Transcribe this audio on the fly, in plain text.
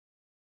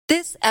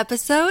This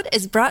episode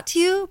is brought to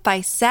you by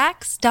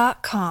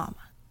Sax.com.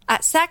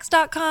 At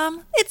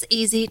Sax.com, it's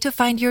easy to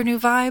find your new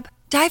vibe.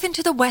 Dive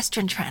into the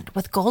Western trend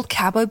with gold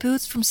cowboy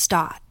boots from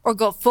Stott, or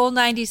go full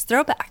 90s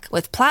throwback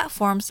with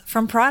platforms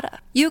from Prada.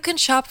 You can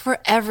shop for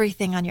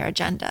everything on your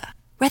agenda,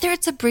 whether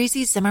it's a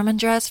breezy Zimmermann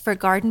dress for a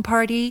garden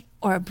party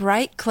or a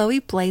bright Chloe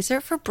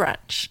blazer for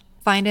brunch.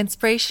 Find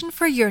inspiration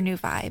for your new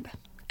vibe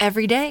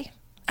every day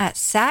at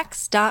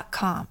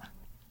Sax.com.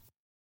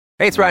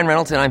 Hey, it's Ryan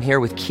Reynolds, and I'm here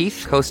with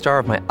Keith, co-star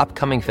of my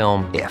upcoming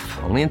film, If,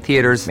 only in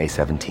theaters May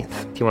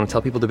 17th. Do you want to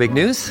tell people the big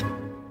news?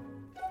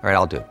 All right,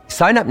 I'll do it.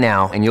 Sign up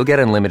now and you'll get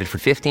unlimited for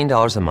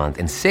 $15 a month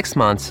and 6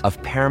 months of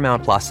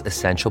Paramount Plus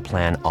Essential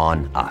Plan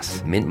on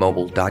us.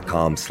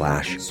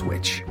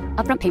 MintMobile.com/switch.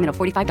 Upfront payment of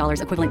 $45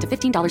 equivalent to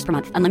 $15 per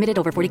month. Unlimited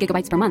over 40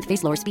 gigabytes per month.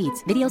 Face lower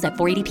speeds. Videos at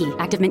 480p.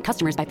 Active Mint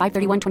customers by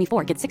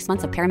 531.24 get 6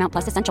 months of Paramount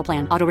Plus Essential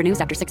Plan. Auto renews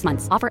after 6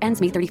 months. Offer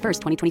ends May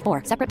 31st,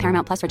 2024. Separate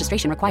Paramount Plus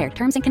registration required.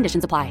 Terms and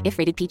conditions apply if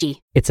rated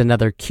PG. It's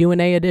another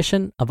Q&A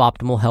edition of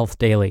Optimal Health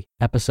Daily,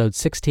 episode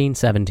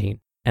 1617.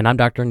 And I'm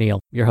Dr.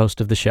 Neil, your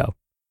host of the show.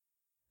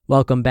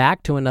 Welcome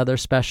back to another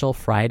special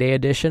Friday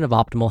edition of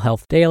Optimal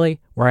Health Daily,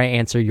 where I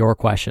answer your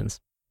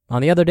questions.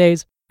 On the other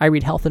days, I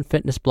read health and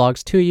fitness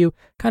blogs to you,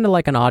 kind of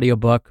like an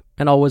audiobook,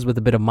 and always with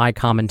a bit of my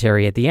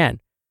commentary at the end.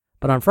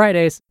 But on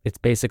Fridays, it's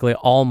basically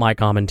all my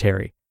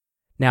commentary.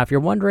 Now, if you're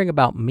wondering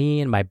about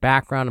me and my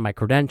background and my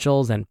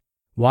credentials and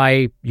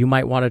why you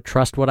might want to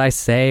trust what I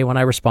say when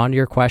I respond to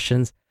your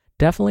questions,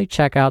 definitely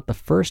check out the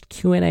first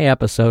Q&A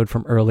episode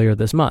from earlier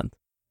this month.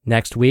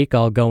 Next week,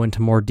 I'll go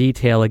into more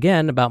detail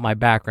again about my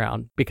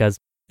background because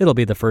it'll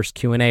be the first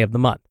Q&A of the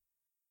month.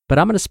 But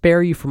I'm going to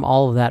spare you from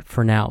all of that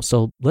for now,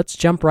 so let's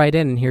jump right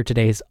in and hear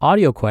today's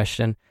audio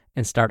question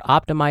and start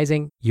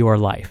optimizing your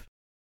life.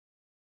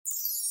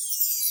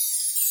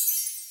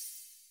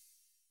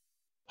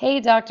 Hey,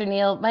 Dr.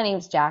 Neil. My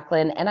name's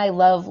Jacqueline, and I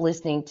love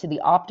listening to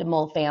the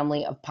Optimal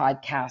family of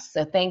podcasts,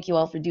 so thank you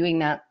all for doing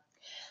that.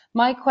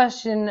 My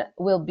question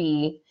will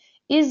be,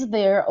 is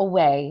there a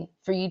way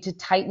for you to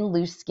tighten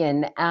loose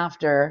skin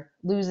after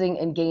losing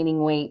and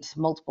gaining weight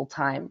multiple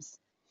times?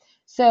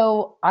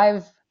 So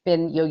I've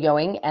been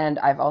yo-yoing and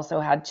I've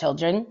also had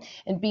children.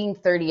 And being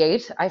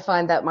 38, I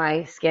find that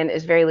my skin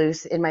is very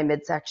loose in my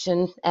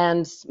midsection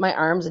and my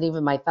arms and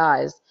even my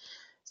thighs.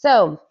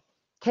 So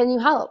can you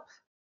help?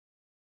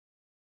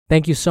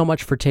 Thank you so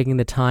much for taking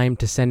the time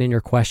to send in your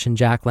question,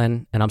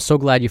 Jacqueline. And I'm so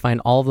glad you find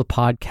all of the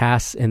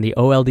podcasts in the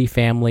OLD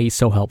family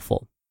so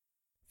helpful.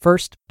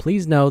 First,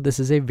 please know this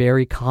is a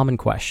very common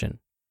question.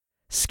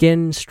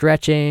 Skin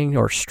stretching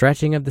or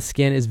stretching of the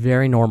skin is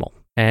very normal,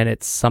 and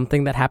it's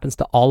something that happens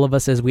to all of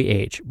us as we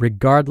age,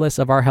 regardless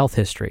of our health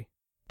history.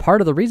 Part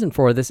of the reason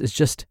for this is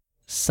just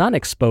sun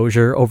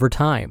exposure over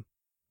time.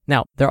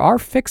 Now, there are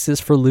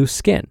fixes for loose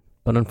skin,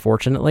 but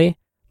unfortunately,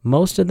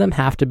 most of them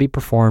have to be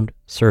performed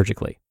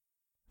surgically.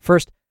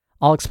 First,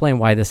 I'll explain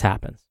why this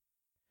happens.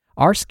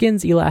 Our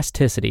skin's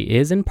elasticity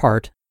is in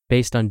part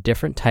based on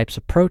different types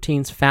of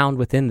proteins found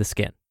within the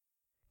skin.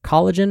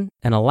 Collagen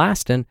and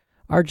elastin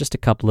are just a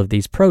couple of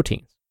these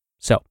proteins.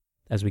 So,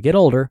 as we get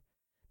older,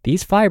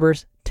 these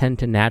fibers tend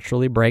to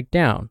naturally break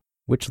down,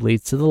 which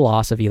leads to the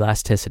loss of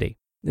elasticity.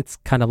 It's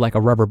kind of like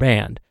a rubber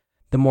band.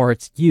 The more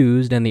it's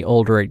used and the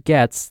older it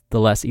gets,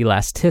 the less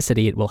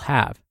elasticity it will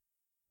have.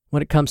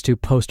 When it comes to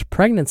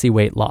post-pregnancy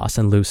weight loss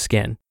and loose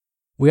skin,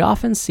 we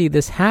often see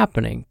this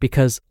happening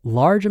because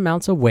large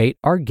amounts of weight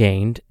are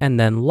gained and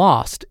then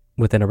lost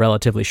within a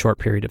relatively short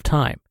period of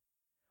time.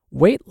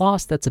 Weight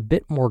loss that's a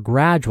bit more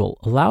gradual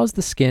allows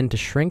the skin to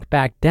shrink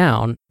back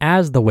down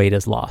as the weight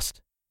is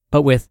lost.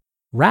 But with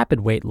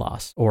rapid weight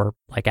loss, or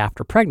like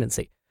after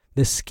pregnancy,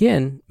 the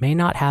skin may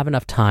not have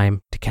enough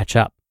time to catch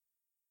up.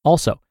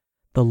 Also,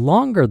 the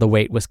longer the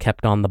weight was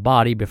kept on the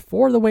body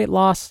before the weight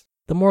loss,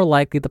 the more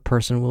likely the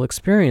person will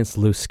experience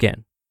loose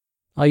skin.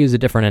 I'll use a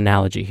different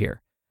analogy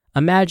here.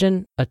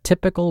 Imagine a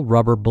typical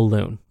rubber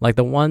balloon, like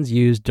the ones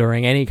used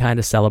during any kind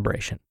of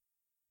celebration.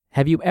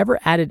 Have you ever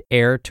added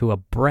air to a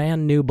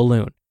brand new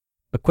balloon,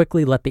 but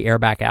quickly let the air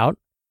back out?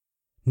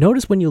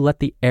 Notice when you let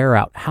the air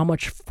out how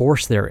much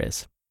force there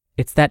is.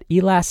 It's that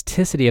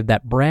elasticity of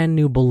that brand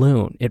new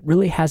balloon. It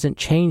really hasn't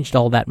changed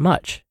all that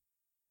much.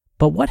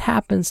 But what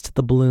happens to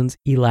the balloon's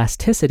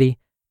elasticity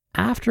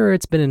after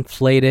it's been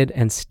inflated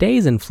and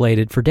stays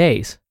inflated for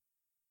days?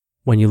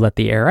 When you let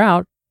the air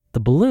out, the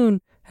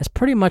balloon has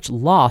pretty much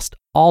lost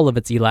all of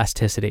its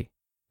elasticity.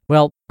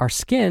 Well, our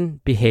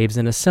skin behaves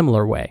in a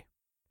similar way.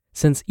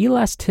 Since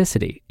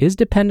elasticity is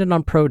dependent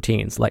on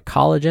proteins like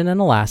collagen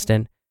and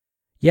elastin,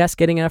 yes,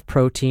 getting enough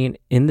protein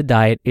in the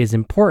diet is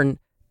important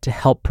to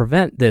help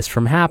prevent this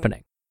from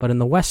happening. But in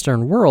the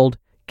Western world,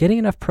 getting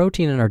enough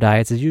protein in our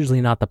diets is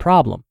usually not the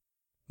problem.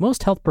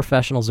 Most health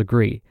professionals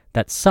agree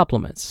that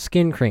supplements,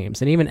 skin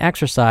creams, and even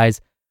exercise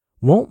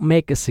won't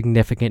make a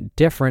significant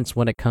difference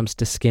when it comes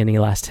to skin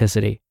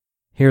elasticity.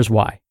 Here's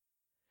why.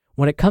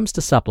 When it comes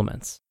to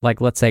supplements, like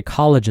let's say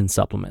collagen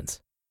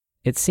supplements,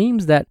 it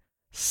seems that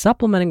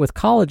supplementing with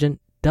collagen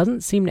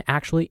doesn't seem to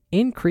actually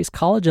increase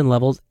collagen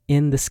levels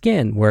in the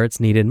skin where it's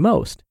needed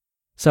most.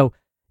 So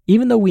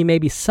Even though we may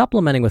be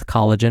supplementing with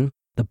collagen,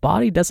 the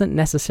body doesn't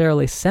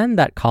necessarily send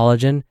that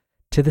collagen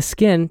to the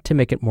skin to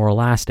make it more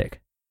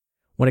elastic.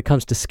 When it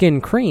comes to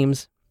skin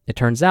creams, it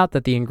turns out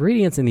that the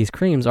ingredients in these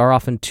creams are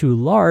often too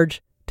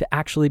large to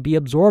actually be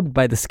absorbed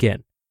by the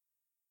skin.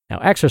 Now,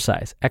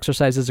 exercise.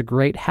 Exercise is a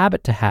great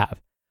habit to have,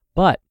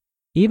 but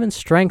even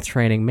strength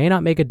training may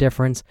not make a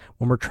difference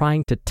when we're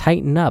trying to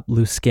tighten up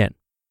loose skin.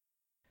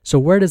 So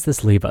where does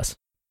this leave us?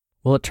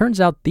 Well, it turns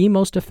out the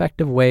most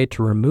effective way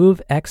to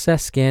remove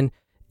excess skin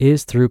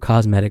is through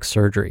cosmetic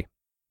surgery.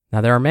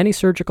 Now, there are many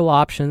surgical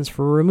options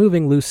for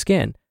removing loose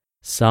skin.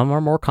 Some are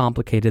more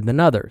complicated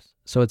than others,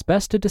 so it's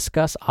best to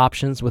discuss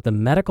options with a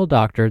medical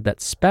doctor that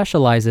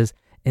specializes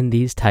in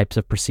these types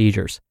of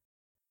procedures.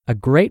 A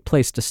great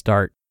place to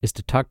start is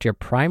to talk to your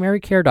primary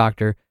care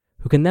doctor,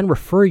 who can then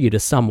refer you to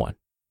someone.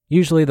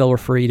 Usually they'll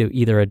refer you to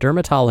either a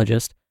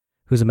dermatologist,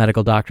 who's a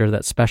medical doctor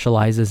that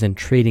specializes in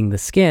treating the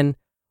skin,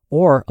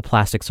 or a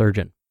plastic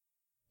surgeon.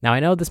 Now, I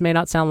know this may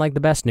not sound like the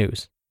best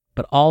news,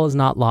 but all is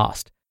not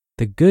lost.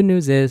 The good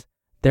news is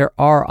there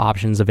are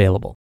options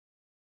available.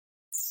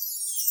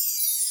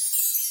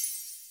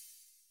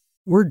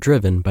 We're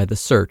driven by the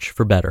search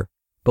for better,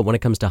 but when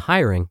it comes to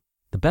hiring,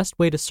 the best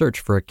way to search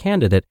for a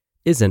candidate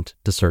isn't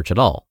to search at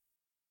all.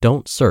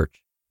 Don't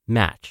search,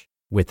 match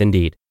with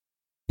Indeed.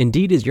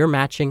 Indeed is your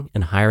matching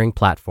and hiring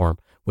platform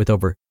with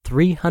over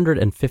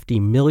 350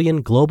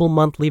 million global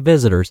monthly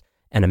visitors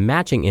and a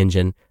matching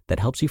engine that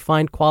helps you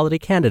find quality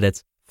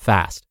candidates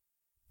fast.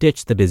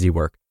 Ditch the busy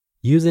work.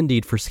 Use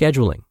Indeed for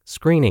scheduling,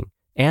 screening,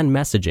 and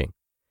messaging.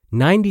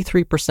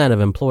 93% of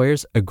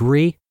employers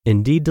agree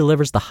Indeed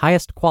delivers the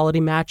highest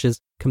quality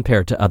matches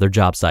compared to other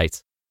job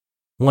sites.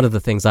 One of the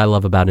things I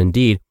love about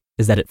Indeed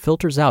is that it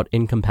filters out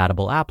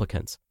incompatible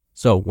applicants.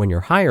 So when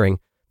you're hiring,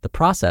 the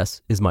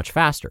process is much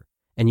faster,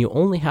 and you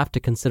only have to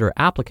consider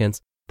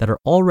applicants that are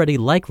already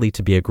likely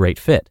to be a great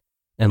fit.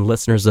 And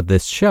listeners of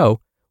this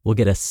show will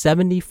get a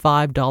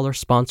 $75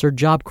 sponsored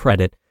job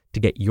credit to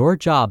get your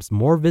jobs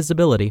more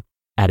visibility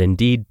at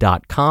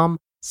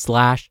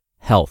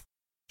Indeed.com/health.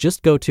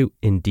 Just go to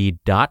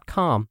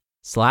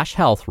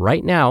Indeed.com/health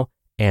right now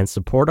and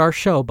support our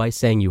show by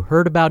saying you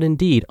heard about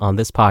Indeed on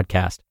this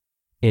podcast.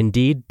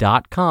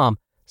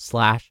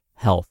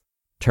 Indeed.com/health.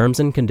 Terms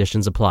and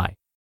conditions apply.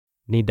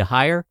 Need to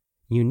hire?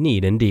 You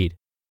need Indeed.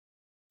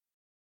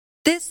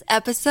 This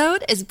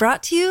episode is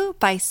brought to you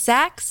by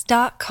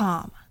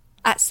Sax.com.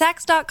 At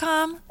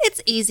Sax.com, it's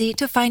easy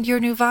to find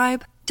your new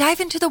vibe.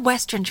 Dive into the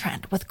Western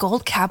trend with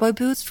gold cowboy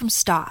boots from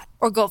Stott,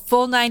 or go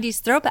full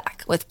 90s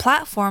throwback with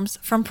platforms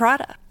from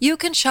Prada. You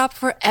can shop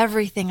for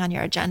everything on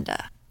your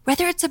agenda,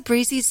 whether it's a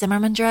breezy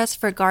Zimmermann dress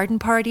for a garden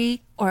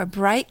party or a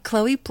bright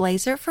Chloe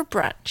blazer for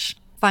brunch.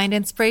 Find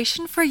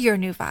inspiration for your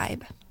new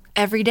vibe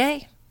every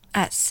day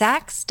at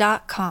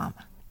Sax.com.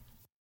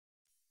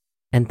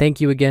 And thank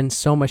you again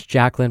so much,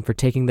 Jacqueline, for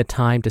taking the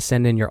time to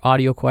send in your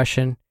audio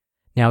question.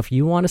 Now, if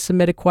you want to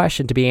submit a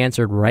question to be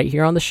answered right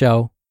here on the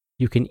show,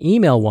 you can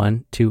email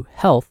one to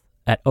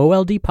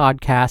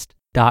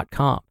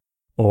health@oldpodcast.com,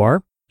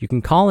 or you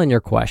can call in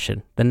your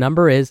question. The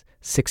number is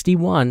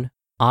 61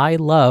 I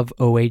love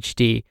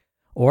OHD,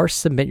 or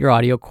submit your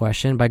audio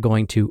question by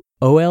going to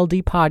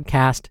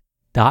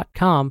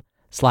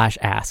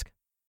oldpodcast.com/ask.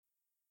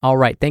 All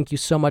right. Thank you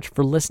so much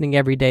for listening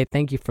every day.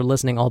 Thank you for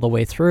listening all the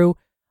way through,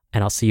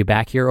 and I'll see you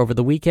back here over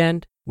the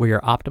weekend where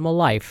your optimal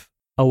life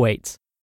awaits.